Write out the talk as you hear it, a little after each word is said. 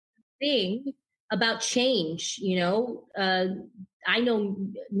thing about change. I know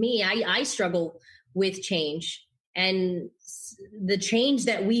me, I struggle with change, and the change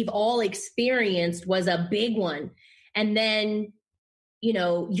that we've all experienced was a big one. And then,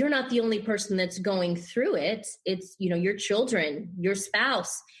 you're not the only person that's going through it. It's, your children, your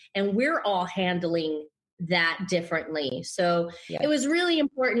spouse, and we're all handling that differently. So It was really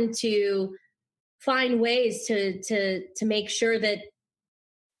important to find ways to make sure that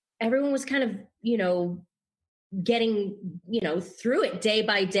everyone was kind of, getting, through it day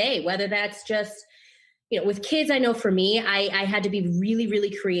by day, whether that's just, with kids. I know for me, I had to be really,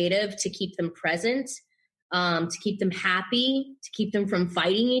 really creative to keep them present, to keep them happy, to keep them from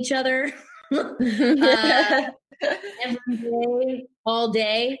fighting each other every day, all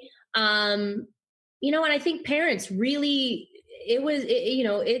day. And I think parents really,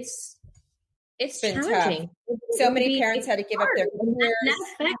 it's challenging. So many parents had to give up their careers.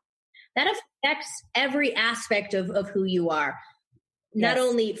 That affects every aspect of who you are, not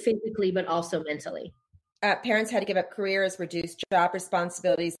only physically, but also mentally. Parents had to give up careers, reduce job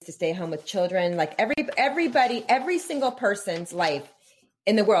responsibilities to stay home with children. Like everybody, every single person's life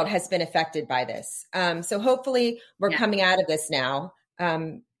in the world has been affected by this. So hopefully we're coming out of this now.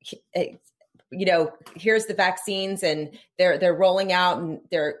 Here's the vaccines, and they're rolling out, and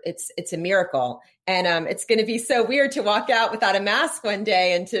it's a miracle. And it's going to be so weird to walk out without a mask one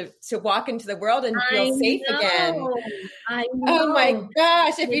day and to walk into the world and feel safe again. I know. Oh my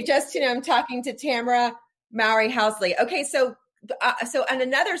gosh. If you just, I'm talking to Tamera Mowry-Housley. Okay. So on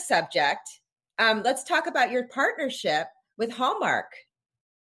another subject, let's talk about your partnership with Hallmark.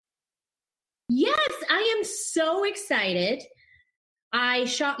 Yes, I am so excited. I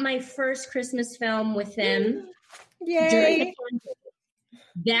shot my first Christmas film with them. Yay.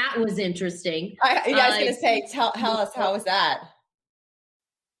 That was interesting. I was going to say, tell us, how was that?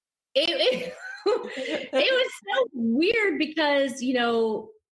 It was so weird because, you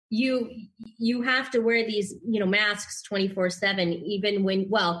have to wear these, masks 24/7, even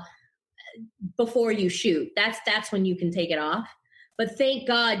before you shoot. That's when you can take it off. But thank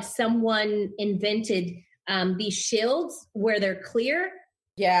God someone invented these shields where they're clear.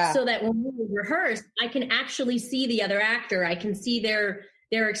 Yeah. So that when we rehearse, I can actually see the other actor. I can see their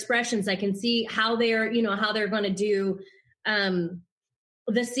expressions. I can see how they're going to do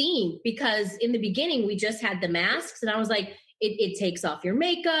the scene, because in the beginning we just had the masks, and I was like, it takes off your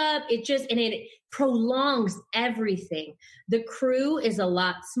makeup. It prolongs everything. The crew is a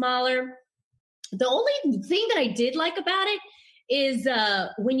lot smaller. The only thing that I did like about it is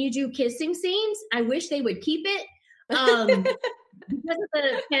when you do kissing scenes, I wish they would keep it. Because of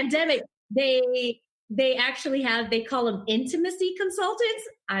the pandemic, they actually they call them intimacy consultants.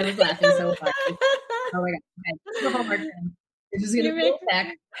 I was laughing so hard. Oh my God. It's just going to go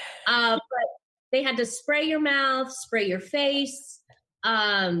back. But they had to spray your mouth, spray your face. You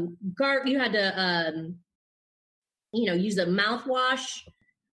had to, use a mouthwash.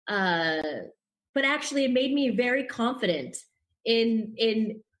 But actually it made me very confident in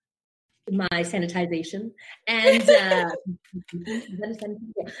my sanitization and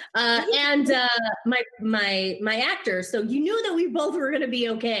my actor. So you knew that we both were going to be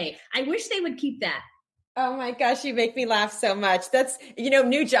okay. I wish they would keep that. Oh my gosh, you make me laugh so much. That's,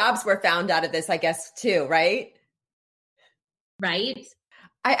 new jobs were found out of this, I guess, too, right? Right.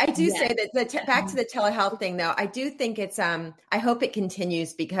 I do say that back to the telehealth thing, though, I do think it's, I hope it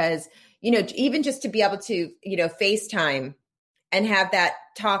continues because, even just to be able to, FaceTime and have that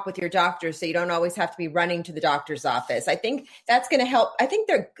talk with your doctor so you don't always have to be running to the doctor's office. I think that's going to help. I think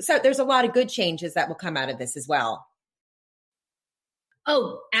there's a lot of good changes that will come out of this as well.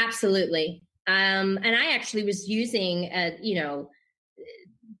 Oh, absolutely. And I actually was using,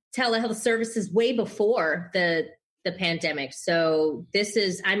 telehealth services way before the pandemic. So this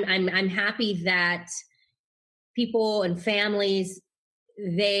is, I'm happy that people and families,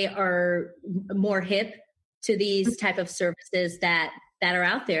 they are more hip to these type of services that are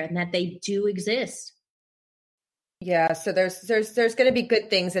out there and that they do exist. Yeah. So there's going to be good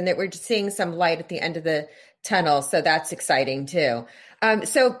things, and that we're just seeing some light at the end of the tunnel. So that's exciting too.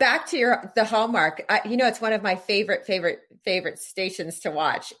 So back to the Hallmark, it's one of my favorite stations to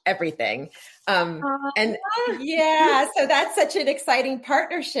watch everything. And yeah, so that's such an exciting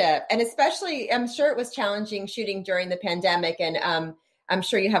partnership. And especially, I'm sure it was challenging shooting during the pandemic, and I'm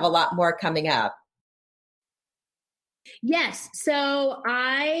sure you have a lot more coming up. Yes. So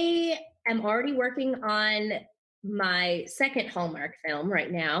I am already working on my second Hallmark film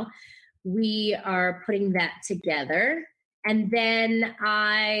right now. We are putting that together. And then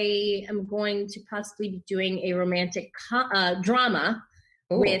I am going to possibly be doing a romantic drama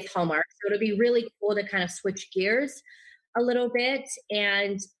with Hallmark. So it'll be really cool to kind of switch gears a little bit.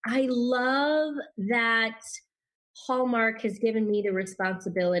 And I love that Hallmark has given me the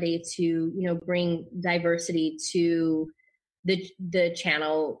responsibility to, you know, bring diversity to the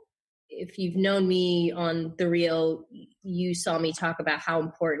channel. If you've known me on The Real, you saw me talk about how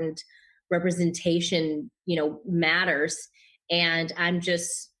important representation, you know, matters. And I'm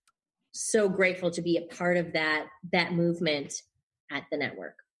just so grateful to be a part of that movement at the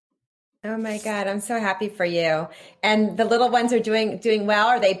network. Oh my God, I'm so happy for you. And the little ones are doing well.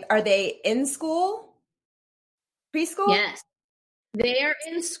 Are they in school? Preschool? Yes. They are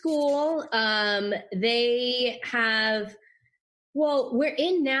in school. They have, well, we're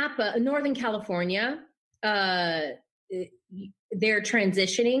in Napa, Northern California. They're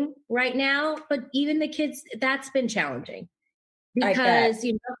transitioning right now, but even the kids, that's been challenging because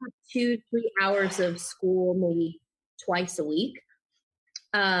you know, 2-3 hours of school, maybe twice a week.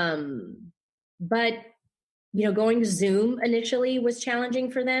 But you know, going to Zoom initially was challenging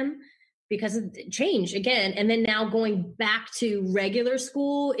for them because of change again. And then now going back to regular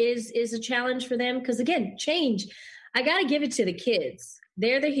school is a challenge for them. Cause again, change, I got to give it to the kids.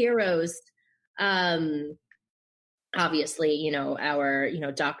 They're the heroes. Obviously, you know, our, you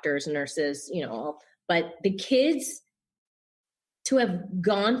know, doctors, nurses, you know, but the kids to have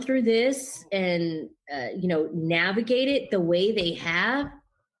gone through this and, you know, navigate it the way they have,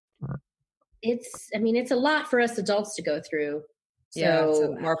 it's a lot for us adults to go through.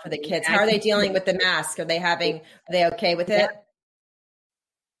 So more for the kids. How are they dealing with the mask? Are they okay with it?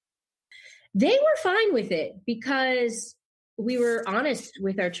 They were fine with it because we were honest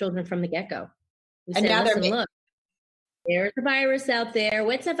with our children from the get-go. We said, listen, look, there's a virus out there.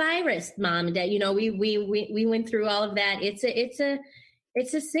 What's a virus, Mom and Dad? You know, we went through all of that.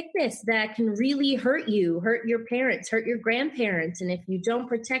 It's a sickness that can really hurt you, hurt your parents, hurt your grandparents. And if you don't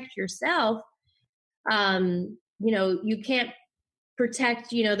protect yourself, you know, you can't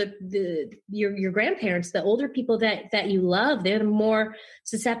protect, you know, your grandparents, the older people that you love. They're the more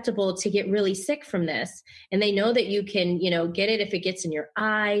susceptible to get really sick from this. And they know that you can, you know, get it if it gets in your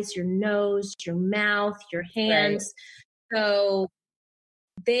eyes, your nose, your mouth, your hands. Right. So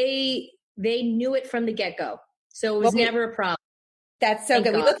they knew it from the get-go. So it was never a problem. That's so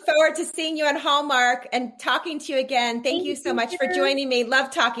good. God. We look forward to seeing you on Hallmark and talking to you again. Thank you so much for joining me.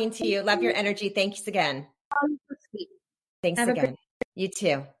 Love talking to you. Love your energy. Thanks again. Thanks again. You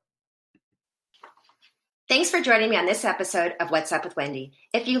too. Thanks for joining me on this episode of What's Up with Wendy.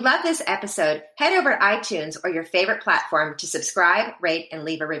 If you love this episode, head over to iTunes or your favorite platform to subscribe, rate, and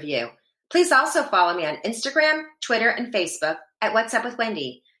leave a review. Please also follow me on Instagram, Twitter, and Facebook at What's Up with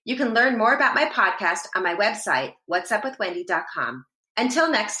Wendy. You can learn more about my podcast on my website, whatsupwithwendy.com.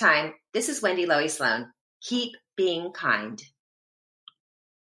 Until next time, this is Wendy Lowy Sloan. Keep being kind.